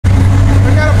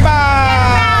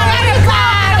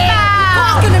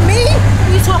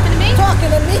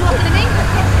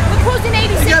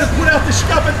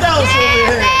up and down over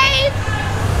here. Dave!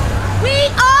 We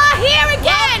are here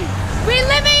again.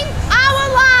 Reliving our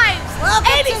lives.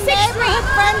 Welcome 86th to Neighborhood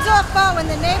Friends or Foe in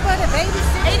the neighborhood of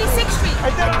 86th Street.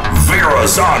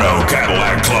 Verrazano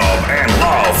Cadillac Club and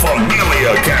La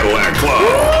Familia Cadillac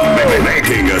Club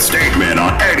making a statement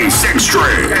on 86th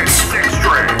Street. 86th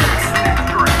Street.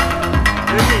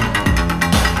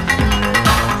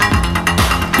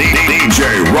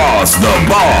 DJ Ross The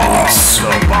Boss.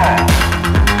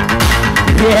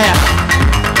 Yeah.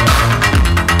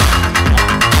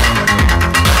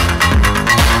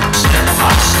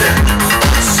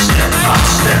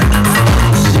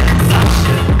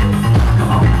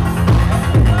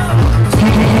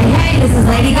 Hey, this is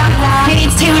Lady Gaga. Hey,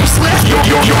 it's Taylor Swift.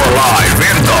 You're live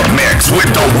in the mix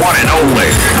with the one and only.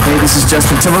 Hey, this is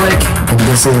Justin Timberlake, and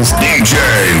this is DJ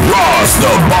Ross The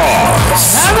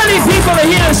Boss. How many people are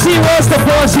here to see Ross The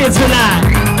Boss here tonight?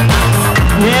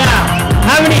 Yeah.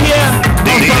 How many here?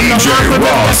 DJ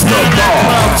Ross The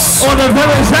Boss. Or the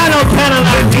Verrazano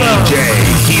Cadillac Club. DJ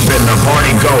keeping the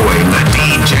party going. The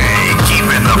DJ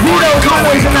keeping the party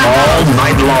going all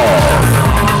night long.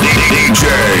 DJ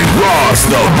Ross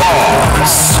The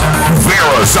Boss.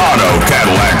 Verrazano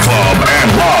Cadillac Club and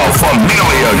La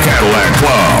Familia Cadillac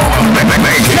Club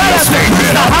making a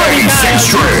statement on 86th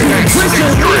Street.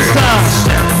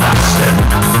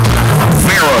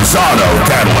 Verrazano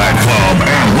Cadillac Club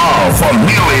and La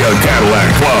Familia Cadillac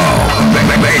Club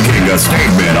making a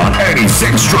statement on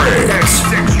 86th Street.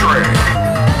 86th Street.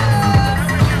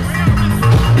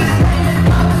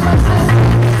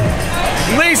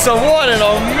 Lisa, what an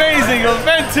amazing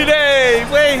event today!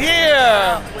 We're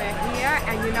here! We're here,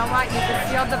 and you know what? You can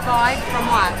feel the vibe from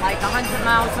what? Like 100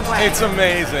 miles away. It's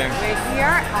amazing. We're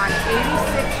here on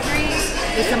 86th Street.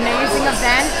 This amazing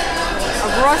event.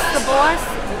 Ross The Boss,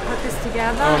 you put this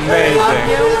together. Amazing. We love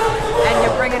you, and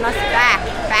you're bringing us back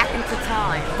into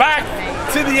time. Back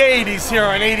to the 80s here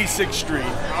on 86th Street.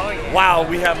 Oh, yeah. Wow,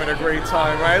 we having a great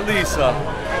time, right, Lisa?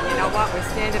 And you know what? We're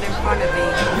standing in front of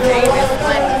the famous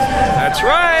Lenny's. That's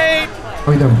right.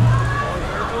 How you doing?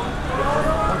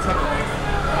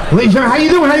 Lisa, how you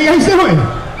doing? How you guys doing?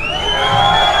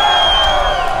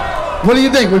 What do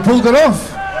you think? We pulled it off?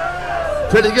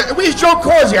 Pretty good. Where's Joe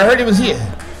Causey? I heard he was here.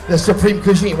 The Supreme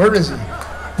Cuisine. Where is he?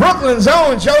 Brooklyn's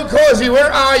own Joe Causey.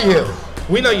 Where are you?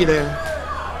 We know you're there.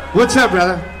 What's up,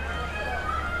 brother?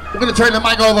 We're going to turn the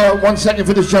mic over 1 second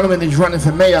for this gentleman. He's running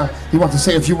for mayor. He wants to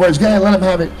say a few words. Go ahead, let him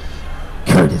have it.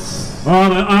 Curtis.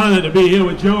 Well, I'm honored to be here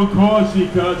with Joe Causey,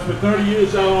 because for 30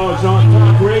 years I was on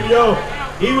talk radio.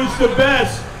 He was the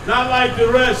best, not like the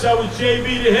rest. I was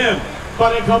JV to him.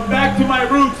 But I come back to my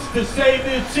roots to save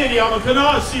this city. I'm a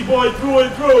Canarsie boy through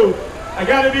and through. I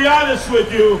got to be honest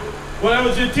with you. When I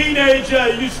was a teenager, I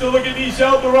used to look at these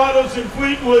Eldorados and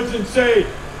Fleetwoods and say,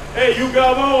 hey, you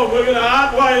come on, we're going to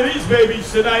hotwire these babies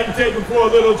tonight and take them for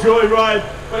a little joyride.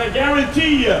 But I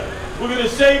guarantee you, we're going to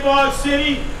save our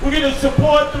city. We're going to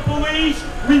support the police,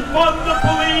 refund the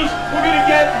police. We're going to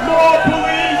get more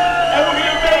police, and we're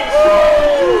going to make sure that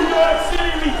New York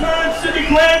City returns to the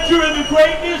grandeur and the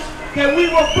greatness that we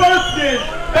were birthed in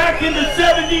back in the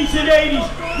 70s and 80s.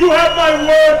 You have my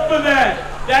word for that.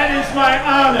 That is my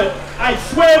honor. I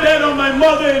swear that on my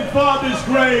mother and father's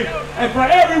grave. And for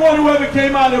everyone who ever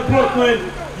came out of Brooklyn,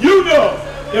 you know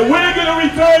that we're going to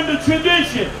return the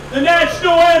tradition, the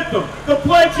national anthem, the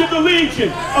Pledge of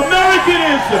Allegiance,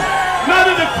 Americanism, none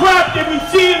of the crap that we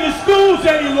see in the schools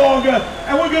any longer.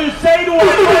 And we're going to say to our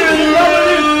friends and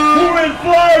relatives who are in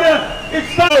Florida, it's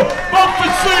time to vote for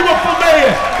Sleeper for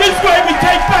mayor. This way we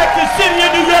take back the city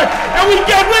of New York and we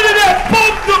get rid of that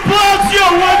bump de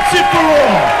Blasio once and for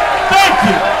all. Thank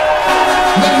you.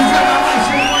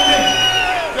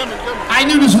 I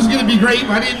knew this was going to be great,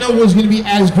 but I didn't know it was going to be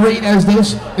as great as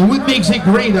this. And what makes it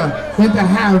greater than to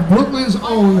have Brooklyn's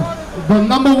own, the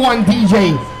 #1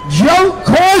 DJ, Joe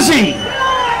Causey.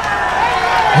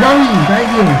 Joey, thank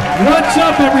you. What's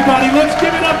up, everybody? Let's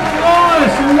give it up for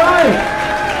Ross, all right?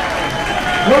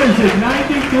 What is it,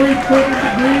 93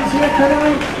 degrees here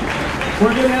tonight?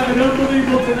 We're going to have an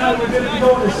unbelievable tonight. We're going to be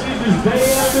going to Caesars Bay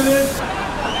after this.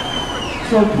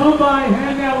 So come by,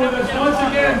 hang out with us once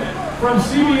again from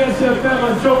CBS FM.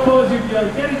 I'm Joe Causey. If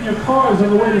you're getting your cars on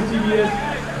the way to CBS,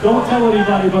 don't tell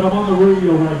anybody, but I'm on the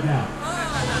radio right now.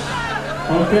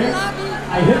 Okay?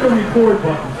 I hit the record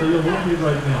button, so you'll hear me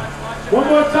right now. One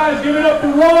more time, give it up for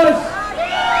Ross.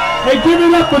 Hey, give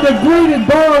it up for the greatest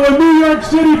borough of New York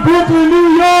City, Brooklyn,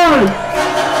 New York!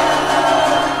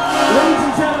 Ladies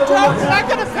and gentlemen, Can I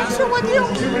get a picture with you?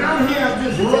 When I'm here, I'm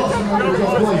just Ross. I'm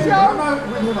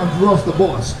not Ross the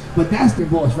Boss, but that's the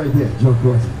boss right there, Joe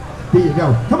Causey. There you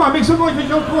go. Come on, make some noise for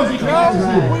Joe Corsi. We love you.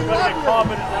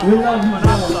 We love you,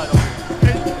 Joe.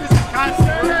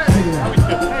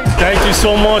 Thank you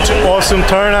so much. Awesome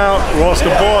turnout. Ross the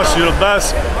Boss, you're the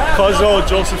best. Cuzzo,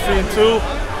 Josephine too.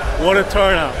 What a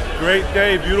turnout. Great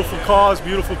day, beautiful cars,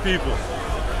 beautiful people.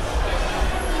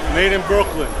 Made in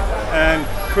Brooklyn. And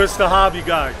Chris the Hobby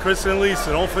Guy, Chris and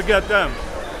Lisa, don't forget them.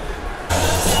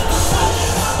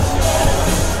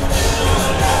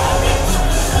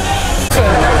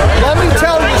 Let me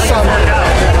tell you something.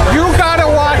 You gotta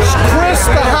watch Chris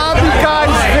the Hobby Guy's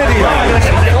video.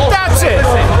 That's it.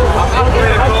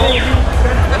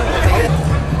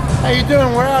 How you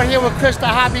doing? We're out here with Chris the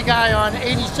Hobby Guy on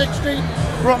 86th Street.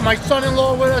 Brought my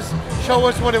son-in-law with us, show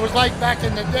us what it was like back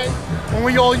in the day when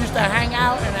we all used to hang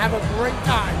out and have a great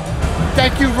time.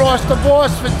 Thank you, Ross the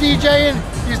Boss, for DJing.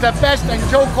 He's the best, and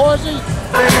Joe Corsi.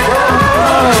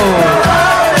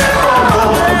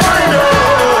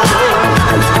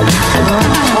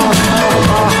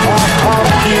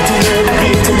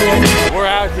 We're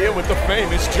out here with the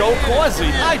famous Joe Corsi.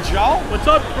 Hi, Joe. What's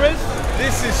up, Chris?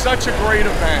 This is such a great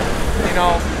event. You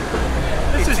know,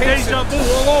 this is deja vu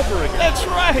all over again. That's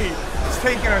right. It's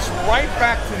taking us right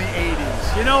back to the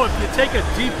 80s. You know, if you take a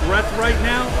deep breath right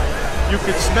now, you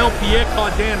could smell Pierre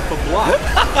Cardin for blood.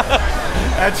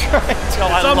 That's right. Joe,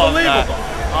 it's unbelievable.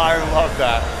 I love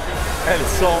that. And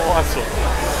it's so awesome.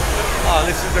 Oh,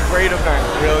 this is a great event.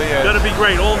 It really is. It's gonna be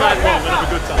great all night long. We're gonna have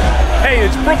a good time. Hey,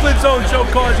 it's Brooklyn's own Joe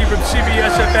Corsi from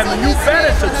CBS FM, and you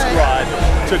better subscribe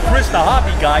to Chris the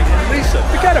Hobby Guy and Lisa.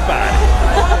 Forget about it.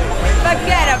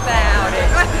 Forget about it.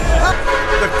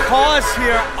 The cars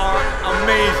here are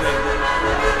amazing.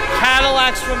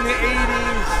 Cadillacs from the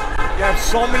 80s. You have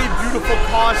so many beautiful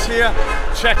cars here.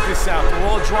 Check this out. We're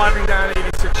all driving down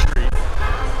 86th Street.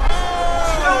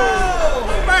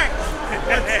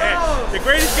 The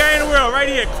greatest guy in the world, right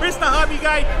here, Chris the Hobby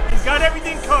Guy. He's got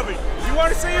everything covered. If you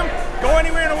want to see him, go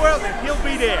anywhere in the world and he'll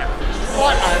be there.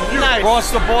 What a night. Ross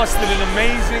the Boss did an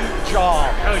amazing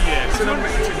job. Hell yeah. It's a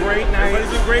great night.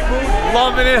 Everybody's in a great mood.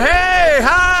 Loving it. Hey,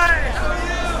 hi. How are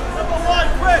you? #1,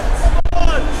 Chris.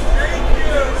 #1. Thank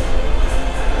you.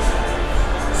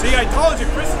 See, I told you,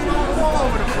 Chris is going all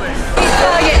over the place. I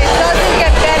tell you, it doesn't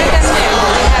get better than this.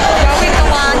 We have Joey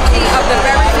Galante of the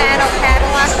Verrazano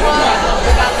Cadillac Club.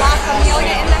 We got La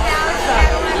Familia in the house.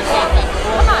 Cadillac Club.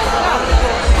 Come on, go.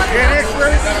 It is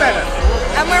really better.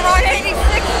 And we're on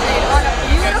 86th Street on a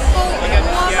beautiful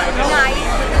warm night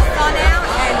with the sun out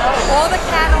and all the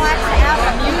Cadillacs are out.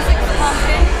 The music's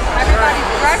pumping. Everybody's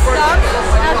dressed up.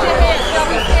 How's your hair?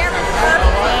 Joey's hair is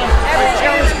perfect.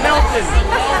 Everything's melting.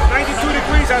 92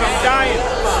 degrees out. I'm dying.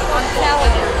 I'm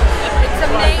telling you, it's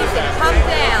amazing. Come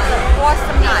down.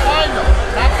 Awesome night.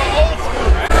 Not the old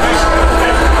school.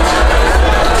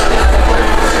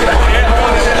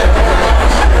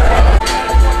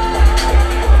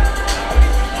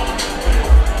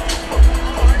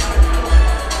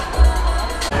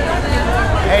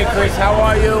 Hey Chris, how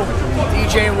are you?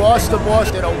 DJ Ross the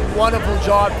Boss did a wonderful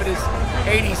job for this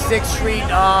 86th Street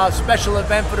special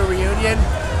event for the reunion.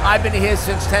 I've been here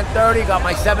since 10:30, got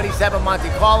my 77 Monte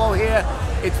Carlo here.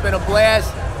 It's been a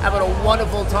blast, having a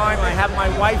wonderful time. I have my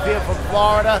wife here from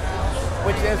Florida,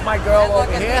 which is my girl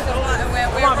over here. Come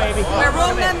on, baby. We're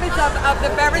all members of the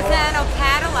Verrazano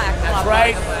Cadillac Club. That's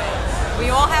right. We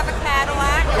all have a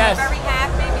Cadillac. Yes. We're very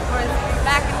happy because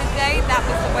back in the day, that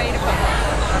was the way to go.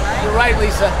 You're right,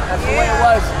 Lisa. That's the way it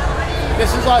was. This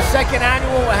is our second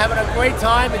annual. We're having a great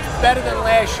time. It's better than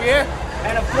last year.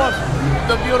 And of course,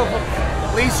 the beautiful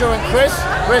Lisa and Chris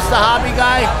the Hobby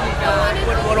Guy,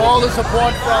 with all the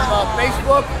support from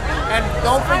Facebook. And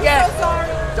don't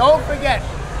forget,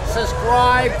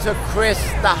 subscribe to Chris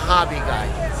the Hobby Guy.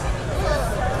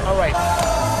 All right.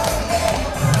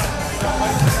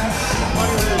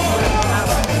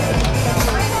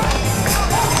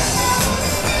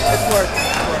 Let's work.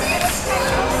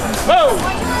 Whoa!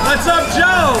 What's up,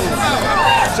 Joe?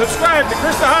 Subscribe to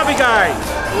Chris the Hobby Guy.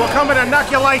 We're coming to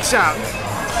knock your lights out.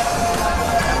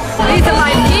 These are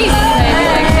my geese.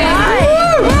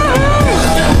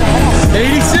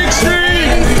 86th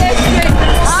Street! 86th Street.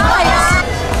 Hi.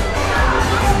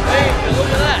 Hey,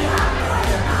 look at that.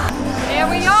 Here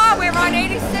we are. We're on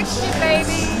 86th Street,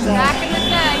 baby. Back in the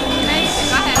day.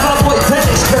 Amazing. Go ahead.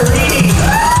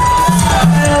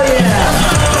 Hell yeah.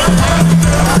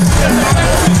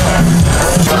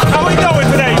 How we doing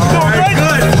today? Doing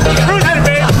good? Cruising,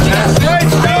 man. Good,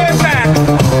 staying back.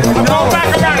 I'm going back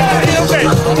around. Okay.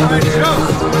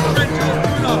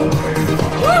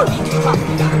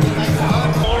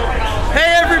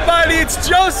 Hey everybody, it's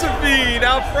Josephine,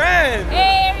 our friend.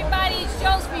 Hey everybody, it's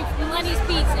Josephine from Lenny's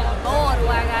Pizza. Lord, do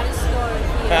I got a story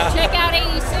for you. Check out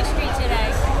 86th Street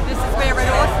where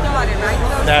it all started, right?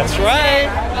 That's right.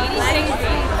 86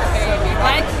 baby.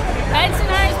 Benson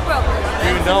Heights, Brooklyn.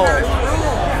 You know it.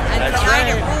 And That's tonight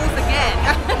right. it rules again.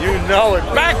 You know it.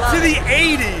 Back to the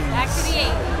 80s. Back to the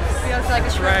 80s. Feels like a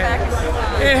trip Right. back in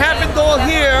time. It happened all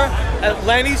here at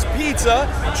Lenny's Pizza.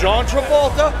 John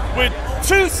Travolta with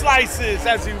 2 slices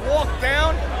as he walked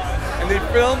down, and they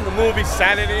filmed the movie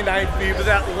Saturday Night Fever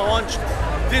that launched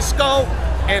disco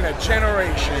and a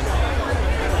generation.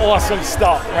 Awesome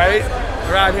stuff, right?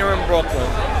 We're out here in Brooklyn.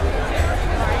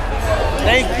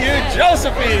 Thank you,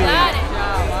 Josephine. Got it.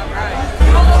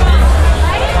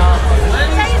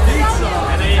 Lenny's Pizza.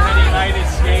 And then you had United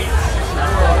States.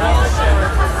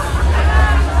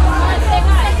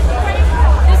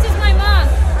 This is my mom.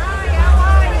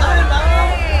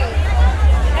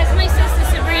 That's my sister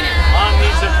Sabrina. Mom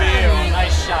needs a beer.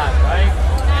 Nice shot, right?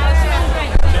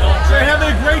 We're having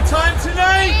a great time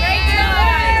tonight. Great time.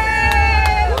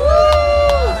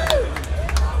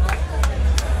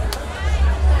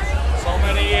 So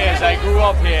many years. I grew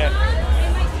up here.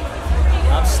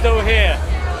 I'm still here.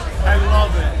 I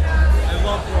love it. I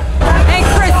love Brooklyn. Hey,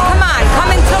 Chris, come on.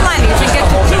 Come into Lenny's and get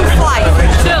your 2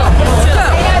 slices. 2.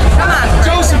 Come on, Chris.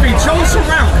 Josephine, show us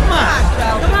around. Come on.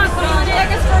 Come on,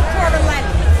 take us for a tour of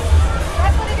Lenny's.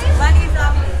 That's what it is? Lenny's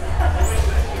up.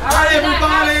 Hi,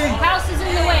 everybody. House is in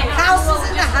the way. House is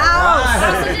in the house.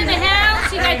 House is in the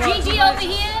house. You got Gigi over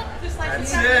here.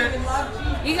 That's it.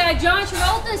 You got John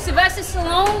Travolta and Sylvester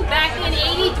Stallone back in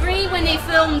 '83 when they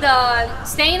filmed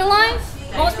Staying Alive.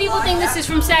 Most people think this is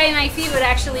from Saturday Night Fever, it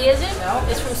actually isn't.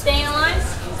 It's from Staying Alive.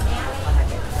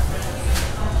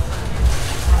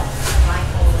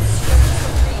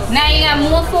 Now you got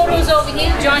more photos over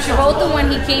here. John Travolta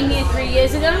when he came here 3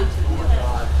 years ago.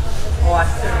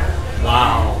 Awesome.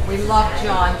 Wow. We love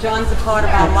John. John's a part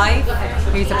of our life.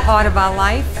 He's a part of our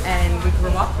life, and we grew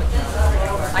up with him.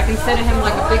 I consider him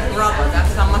like a big brother.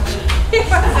 That's how much he was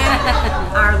in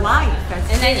our life.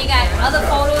 And then you got other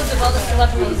photos of other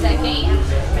celebrities that came.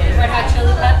 Red Hot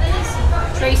Chili Peppers,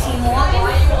 Tracy Morgan.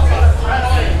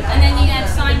 And then you got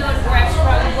signed autographs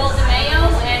from Will DeMayo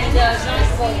and John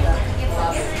Travolta.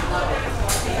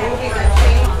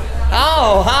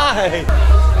 Oh, hi.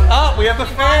 Oh, we have a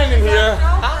fan in here.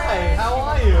 Hi, how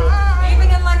are you? Even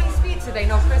in Lenny's Pizza, they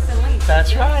know Chris and Lee.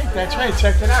 That's right, that's right.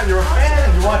 Check it out. You're a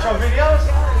fan. You watch our videos?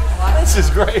 This is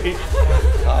great.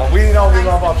 We know we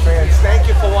love our fans. Thank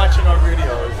you for watching our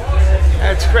videos.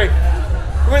 That's great.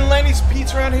 We're in Lenny's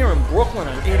Pizza around here in Brooklyn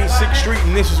on 86th Street,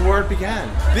 and this is where it began.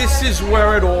 This is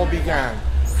where it all began.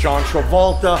 John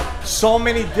Travolta, so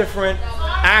many different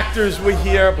actors were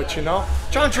here, but you know,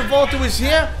 John Travolta was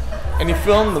here, and he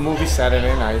filmed the movie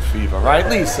Saturday Night Fever, right,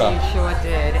 Lisa? He sure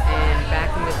did, and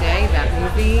back in the day, that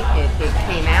movie, it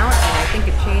came out, and I think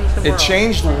it changed the world. It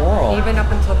changed the world. Even up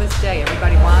until this day,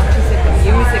 everybody watches it, the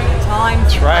music, the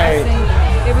times, That's right.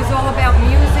 dancing. It was all about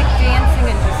music, dancing,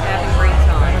 and just having a great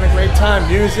time. Having a great time.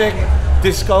 Music,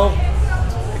 disco.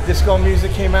 Disco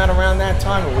music came out around that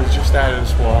time. It was just out of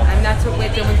this world. And that's what we're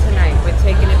doing tonight. We're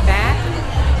taking it back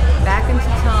into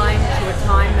time, to a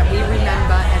time that we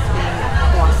remember as being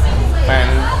awesome.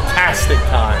 Fantastic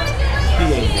times.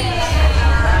 The 80s.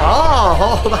 Oh,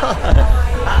 hold on.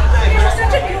 You're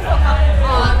such a beautiful couple.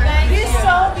 You're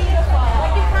so beautiful.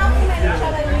 Like you compliment each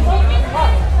other.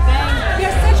 You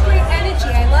have such great energy.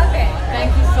 I love it.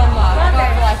 Thank you so much. Love God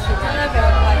it. bless you. I love it.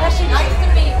 Bless you. Nice to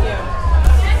meet you.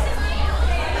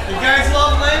 You guys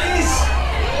love Lenny's?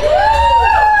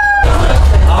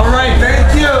 All right,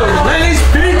 thank you. Lenny's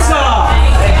Pizza.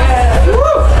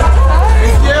 Woo.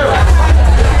 Thank you.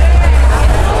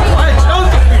 All right,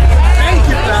 Josephine. Thank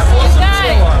you for that awesome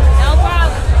tour. No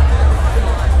problem.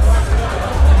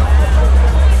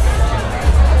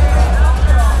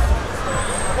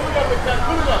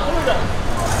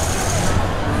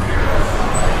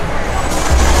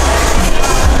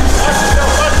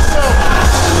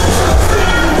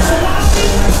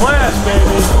 Class,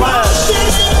 baby, class.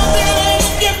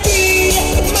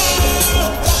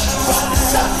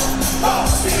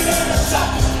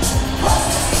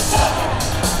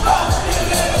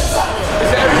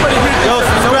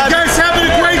 You guys having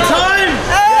a great time?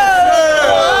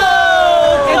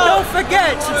 And don't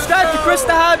forget, subscribe to Chris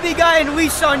the Hobby Guy and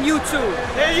Lisa on YouTube.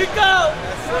 There you go.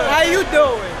 How you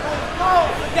doing? Oh,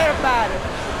 forget about it.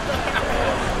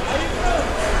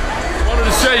 Wanted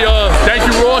to say thank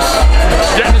you, Ross,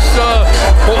 for getting this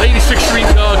whole 86th Street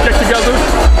get together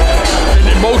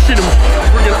in motion and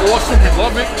bringing it awesome. We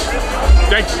love it.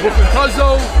 Thanks to Brooklyn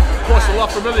Cuzzo, of course the La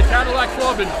Familia Cadillac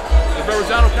Club and the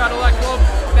Verrazano Cadillac Club.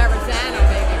 Verrazano,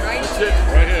 baby, right? That's it,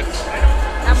 right here.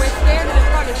 And we're standing in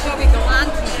front of Joey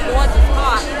Galante's gorgeous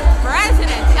car.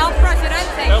 President, El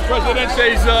Presidente. El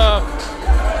Presidente's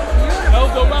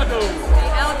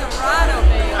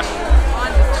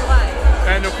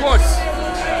course,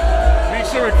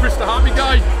 Lisa and Chris the Hobby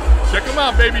Guy. Check them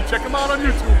out, baby. Check them out on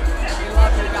YouTube.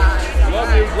 Love you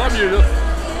guys. Love you.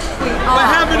 We're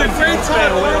having a great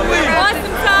time, aren't we?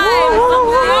 Awesome time.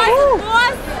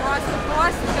 Ross The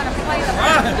Boss is going to play the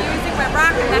best music. We're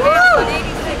rocking the house on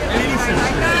 86.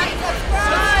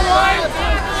 Subscribe to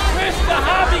Chris the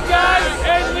Hobby Guy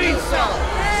and Lisa.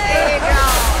 There you go.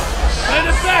 They're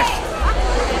the best.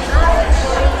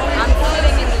 I'm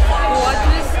sitting in this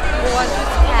gorgeous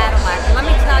Cadillac. Let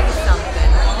me tell you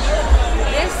something.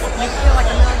 This, you feel like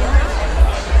a millionaire.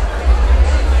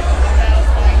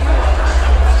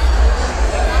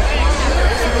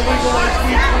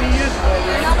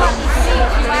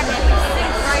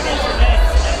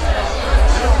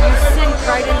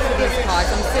 Right into this car.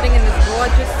 So I'm sitting in this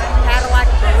gorgeous Cadillac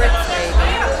Baritz,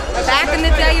 baby. Back in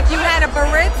the day, if you had a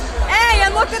Baritz, hey,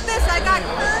 and look at this, I got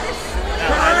Curtis.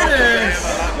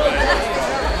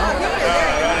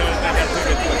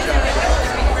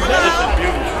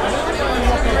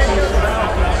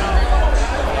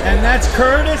 And that's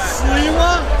Curtis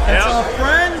Sliwa. That's our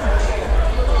friend.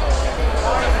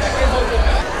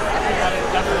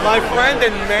 My friend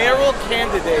and mayoral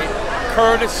candidate,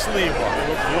 Curtis Sliwa.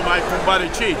 You're my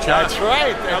kumbada cheech, huh? That's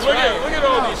right. That's look at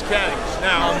all these caddies.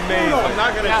 Now, amazing. I'm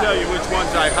not going to tell you which ones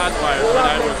I hotwired when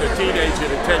I was a teenager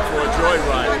to take for a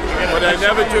joyride. But I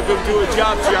never took them to a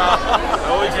job shop.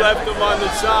 I always left them on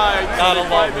the side. Gotta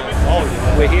love it.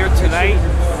 We're here tonight.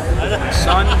 My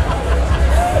son,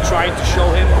 trying to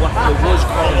show him what it was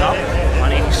growing up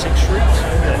on 86th Street.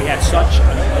 We had such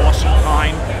an awesome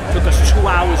time. Took us 2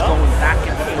 hours going back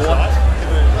and forth.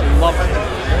 We loved it.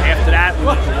 After that, we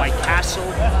went to White Castle.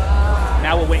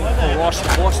 Now we're waiting for Ross The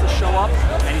Boss to show up,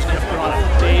 and he's going to put on a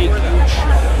big, huge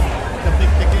show.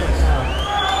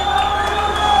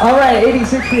 All right,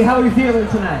 86th Street, how are we feeling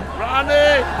tonight?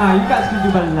 Ronnie! You guys can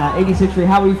do better than that. 86th Street,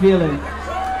 how are we feeling?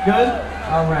 Good?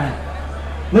 All right.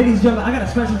 Ladies and gentlemen, I got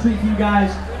a special treat for you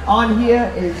guys. On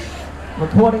here is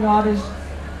recording artist,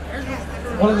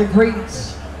 one of the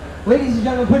greats. Ladies and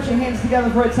gentlemen, put your hands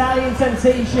together for Italian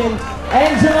sensation,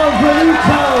 Angelo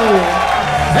Grilluto.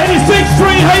 86th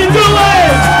Street, how you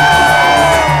doing?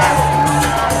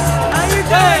 How you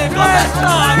doing?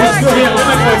 Let's go here. We'll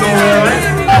make one more, right?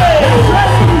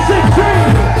 86th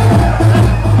Street.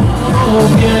 Oh,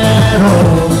 quiero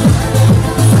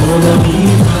toda mi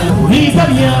vida,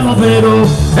 italiano, pero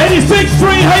 86th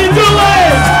Street, how you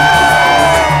doing?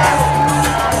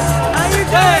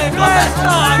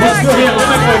 Let's go here. We'll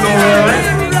make one more, right?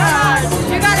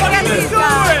 You gotta get these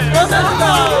guys.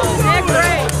 They're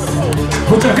great.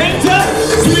 Put your hands up.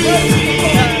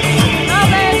 Oh,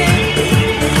 baby.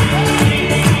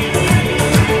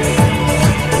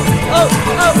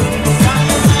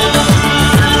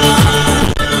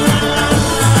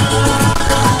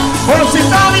 Forza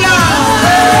Italia!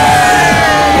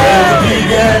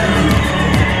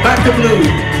 Back to blue.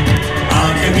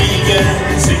 Anche Miguel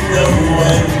si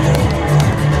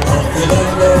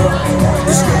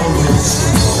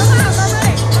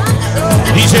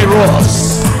DJ Ross.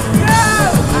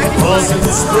 Was in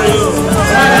the spring.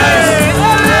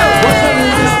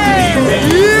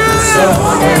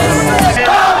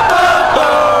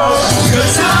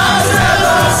 Cause I've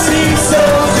never seen so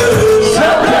good. So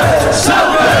good, so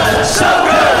good, so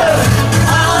good.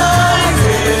 I'm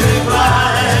really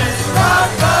blind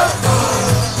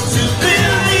to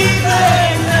believe they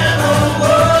never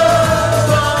were.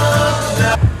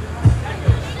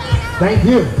 Thank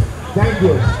you. Thank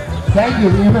you. Thank you,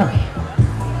 Lena.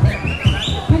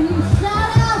 Can you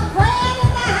shout out Fran in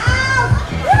the house?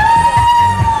 Woo!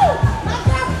 That's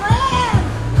our friend.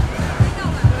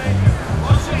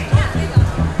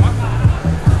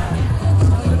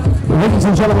 Ladies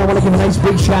and gentlemen, I want to give a nice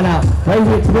big shout out right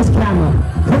here to this camera.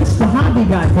 Chris the Hobby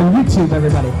Guy from YouTube,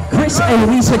 everybody. Chris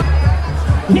and Lisa.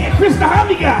 Yeah, Chris the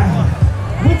Hobby Guy.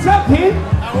 What's up, kid?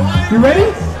 You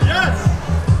ready? Yes.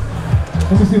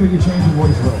 Let me see if we can change your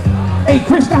voice a little. Hey,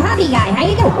 Chris the Hobby Guy, how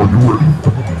you doing?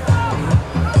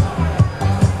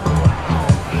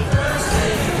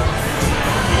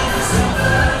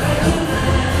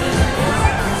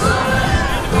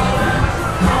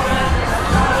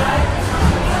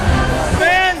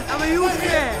 Man, I'm a huge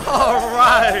fan. All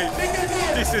right.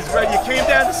 This is great. You came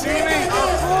down to see me?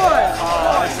 Of course.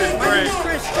 Oh, this is great.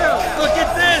 Chris too. Look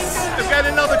at this. We've got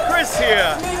another Chris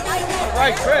here. All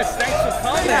right, Chris, thanks for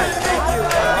coming. Thank you.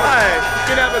 All right,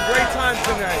 you can have a great time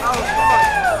tonight. Oh, of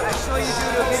course. I saw you do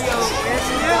the video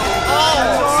yesterday. Oh.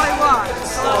 That's all I watched.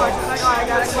 That's all I watched. It's like, oh, I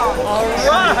gotta go. All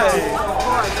right. Of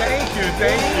course. Thank you,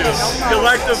 thank you. awesome. You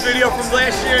liked the video from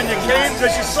last year and you came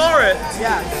because you saw it?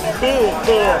 Yeah. Cool,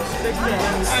 cool.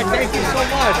 Hey, thank you so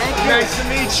much. Nice to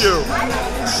meet you.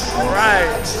 All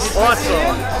right.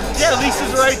 Awesome. Yeah,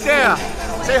 Lisa's right there.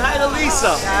 Say hi to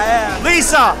Lisa. Yeah.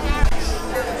 Lisa!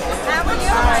 How are you?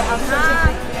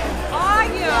 Hi. Are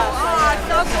you? Oh,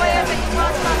 so glad that you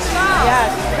watched my show. Yes,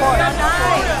 of course. So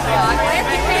nice. I'm glad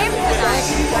you came tonight.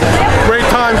 Great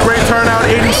time, great turnout.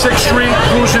 86th Street,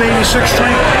 cruising 86th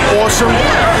Street. Awesome.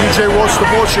 DJ Ross The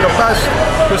Boss, you're the best.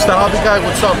 Chris the Hobby Guy,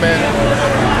 what's up, man?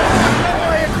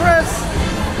 Hey, Chris.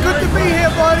 Good to be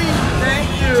here, buddy. Thank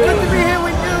you. It's good to be here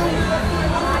with you.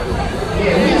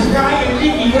 Yeah, this guy and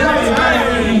Nikki,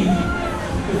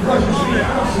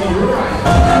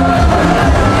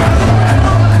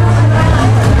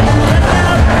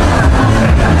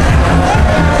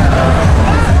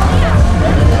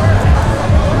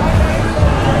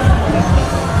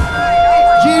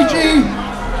 Gigi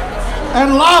and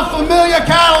La Familia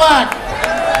Cadillac.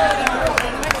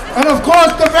 And of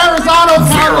course, the Verrazano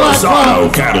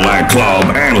Cadillac Club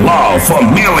and La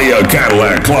Familia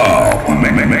Cadillac Club,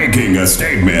 making a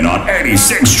statement on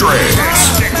 86th Street.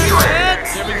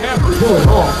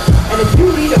 And if you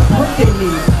need a birthday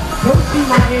meeting, go see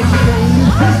my auntie and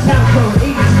use discount code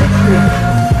 86th Street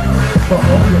for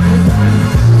all your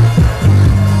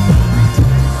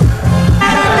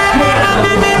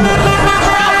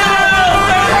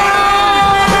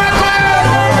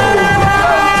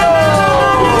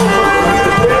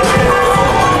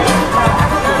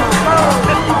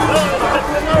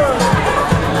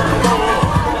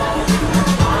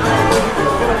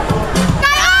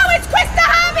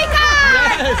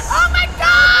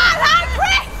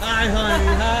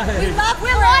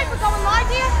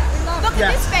Look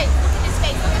at this face. Look at this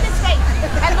face. Look at this face.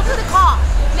 And look at the car.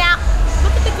 Now,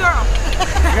 look at the girl.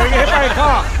 You're gonna get hit by a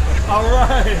car. All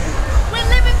right. We're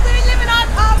living on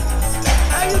top.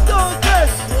 How you doing,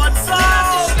 Chris? What's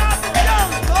up?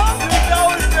 You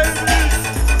know it, baby.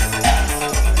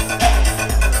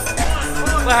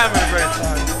 We're having a great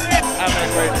time. Having a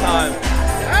great time.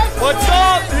 What's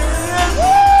up?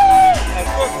 At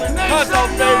Brooklyn Cuzzo,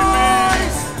 baby.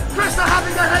 Chris the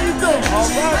Hobby Guy, how you doing? All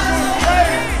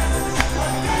right.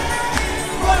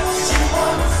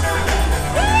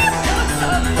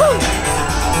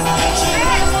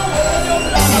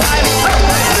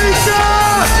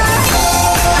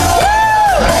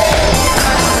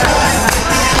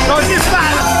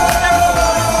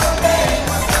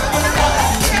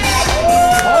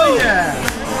 Oh yeah.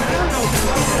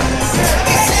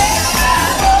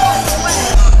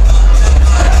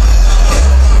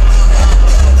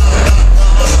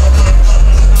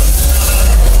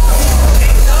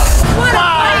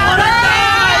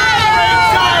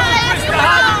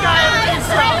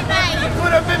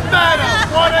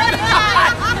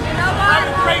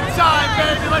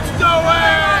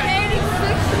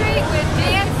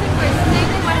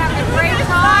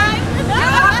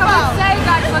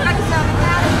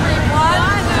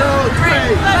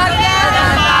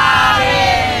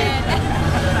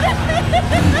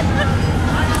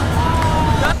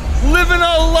 Living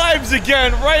our lives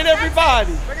again, right,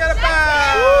 everybody? Forget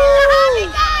about it. We're the Hobby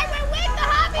Guy. We're with the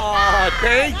Hobby Guy.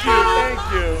 Thank you, thank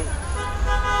you.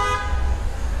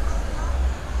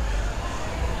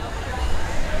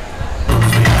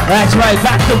 That's right,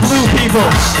 back to blue people.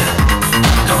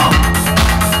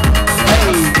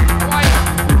 Hey.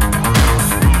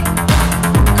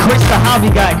 Chris the Hobby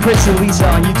Guy, Chris and Lisa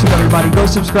on YouTube, everybody. Go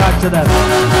subscribe to them.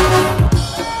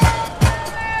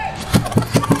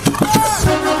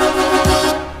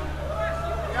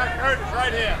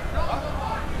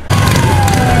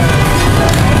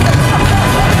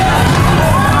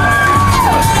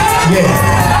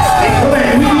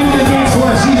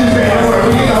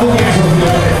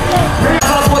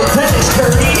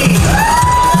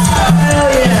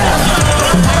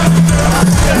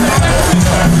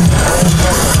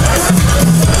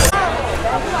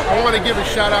 Give a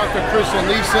shout out to Chris and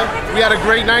Lisa. We had a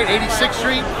great night, 86th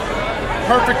Street.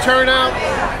 Perfect turnout.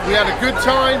 We had a good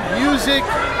time. Music,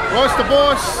 Ross the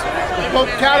Boss, the Pope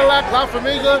Cadillac, La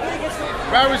Familia,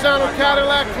 Verrazano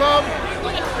Cadillac Club.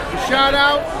 A shout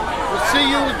out. We'll see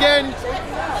you again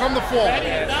come the fall.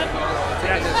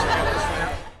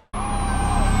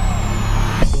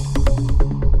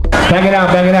 Bang it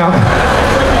out, bang it out.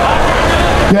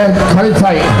 Yeah, cut it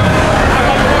tight.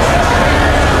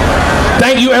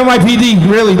 Thank you,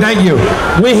 NYPD, really, thank you.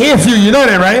 We're here for you, you know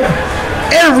that, right?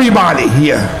 Everybody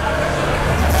here.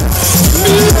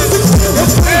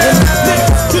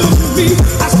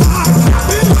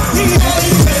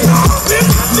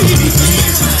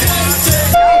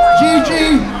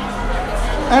 Gigi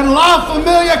and La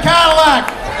Familia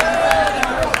Cadillac.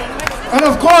 And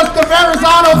of course, the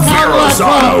Verrazano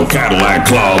Cadillac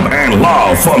Club and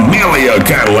La Familia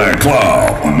Cadillac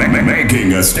Club,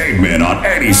 making a statement on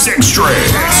 86th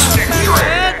Street.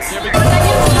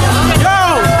 Yo,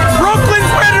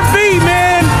 Brooklyn's where to be,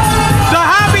 man. The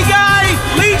hobby guy,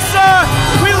 Lisa,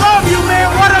 we love you, man.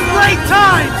 What a great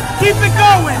time. Keep it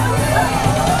going.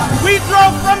 We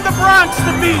drove from the Bronx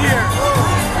to be here.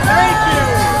 Thank you.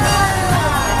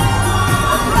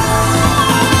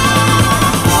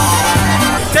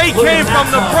 They came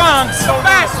from the Bronx. The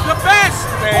best, the best.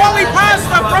 Holy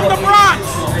pasta from the Bronx.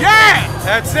 Yeah.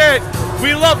 That's it.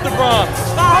 We love the Bronx.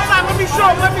 Oh, hold on. Let me show.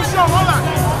 Hold on.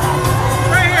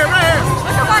 Right here.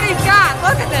 Look at what he's got.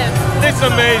 Look at this. It's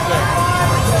amazing.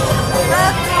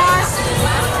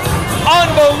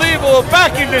 Unbelievable.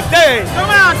 Back in the day. Come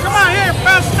on here.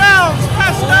 Pastels.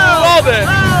 Love it.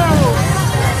 Oh,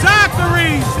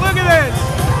 Zachary's. Look at this.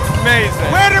 Amazing.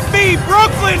 Where to be?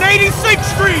 Brooklyn, 86th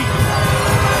Street.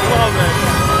 Love it.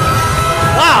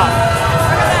 Wow.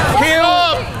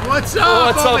 What's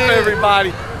up,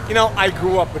 everybody? You know, I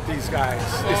grew up with these guys.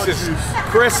 This is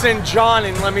Chris and John,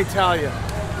 and let me tell you,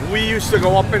 we used to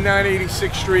go up and down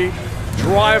 86th Street,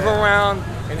 drive around,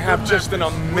 and have just an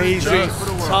amazing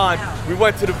time. We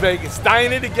went to the Vegas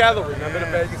Diner together. Remember the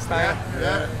Vegas Diner?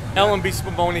 Yeah. L&B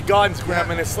Spumoni Gardens,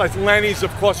 reminisce. Like Lenny's,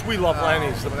 of course, we love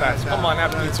Lenny's the best. Come on,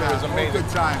 that pizza is amazing. Good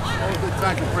times. Good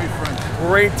times with great friends.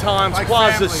 Great times. Like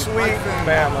Plaza family, Suite. like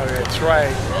Family, that's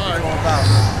right.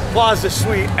 Plaza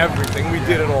Suite, everything. We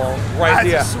did it all right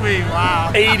here. Plaza Suite,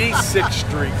 wow. 86th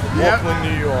Street, Brooklyn,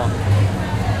 New York.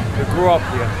 We grew up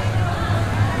here.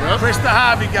 Chris the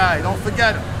Hobby Guy. Don't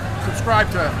forget him. Subscribe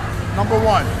to him. Number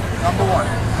one.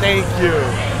 Thank you.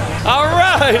 All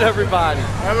right, everybody.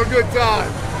 Have a good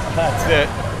time. That's it.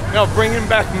 You know, bringing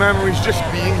back memories, just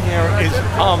being here is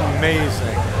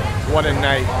amazing. What a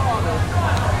night.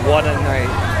 What a night.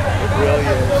 It really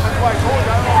is.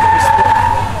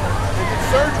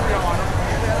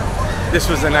 This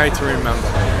was a night to remember.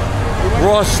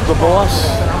 Ross the Boss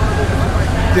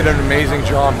did an amazing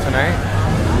job tonight.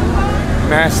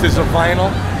 Masters of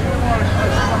Vinyl,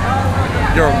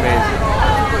 you're amazing.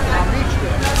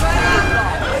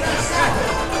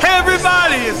 Hey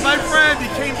everybody, it's my friend. He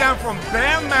came down from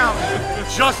Bear Mountain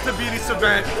just to be this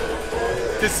event.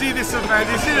 To see this event,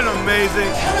 isn't it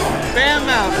amazing? Bear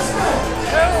Mountain.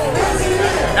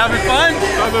 Having fun?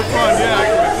 Having fun,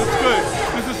 yeah. It's good.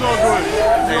 This is all good.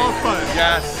 It's all fun.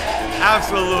 Yes,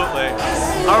 absolutely.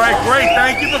 All right, great.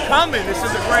 Thank you for coming. This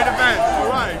is a great event. All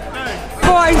right, thanks.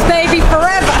 Boys, baby,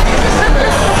 forever.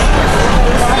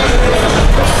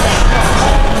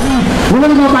 We're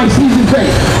gonna go by season 3.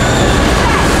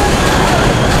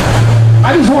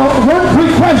 I just want one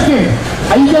quick question.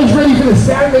 Are you guys ready for the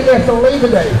Saturday after Labor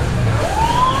Day?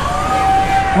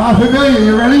 La Familia,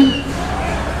 you ready?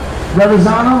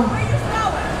 Verrazano?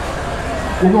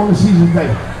 We're going to Caesar's Bay.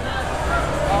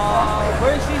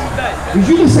 Where's Caesar's Bay? Did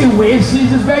you just say where's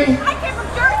Caesar's Bay? I came from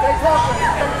Jersey.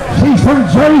 She's from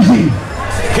Jersey.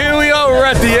 Here we are, we're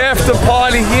at the after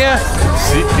party here.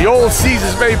 The old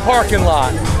Caesar's Bay parking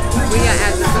lot. We are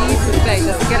at Caesar's Bay.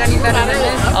 Does it get any better than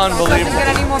this? Unbelievable. Doesn't get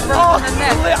any more Brooklyn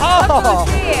than this. Oh,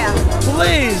 Yeah.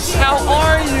 please, how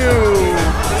are you?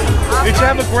 Did you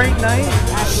have a great night?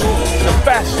 The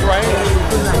best, right?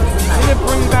 Did it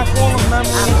bring back all the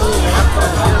memories?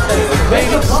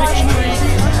 86th Street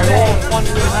and all the fun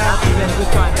we had.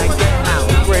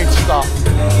 Great stuff.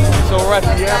 So we're at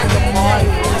the after party.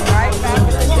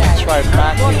 That's right,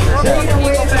 back in the day.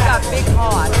 People got big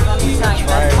hearts. Let me tell you,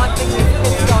 that's one thing these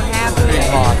kids don't have today. Big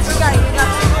hearts. We got big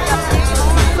hearts.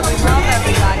 We love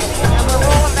everybody, and we're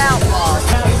all about love.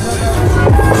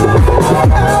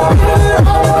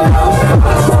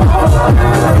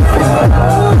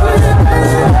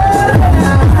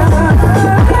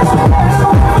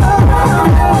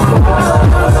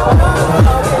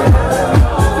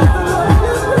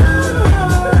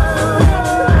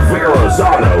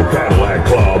 Verrazano Cadillac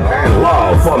Club and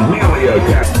La Familia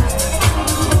Cadillac.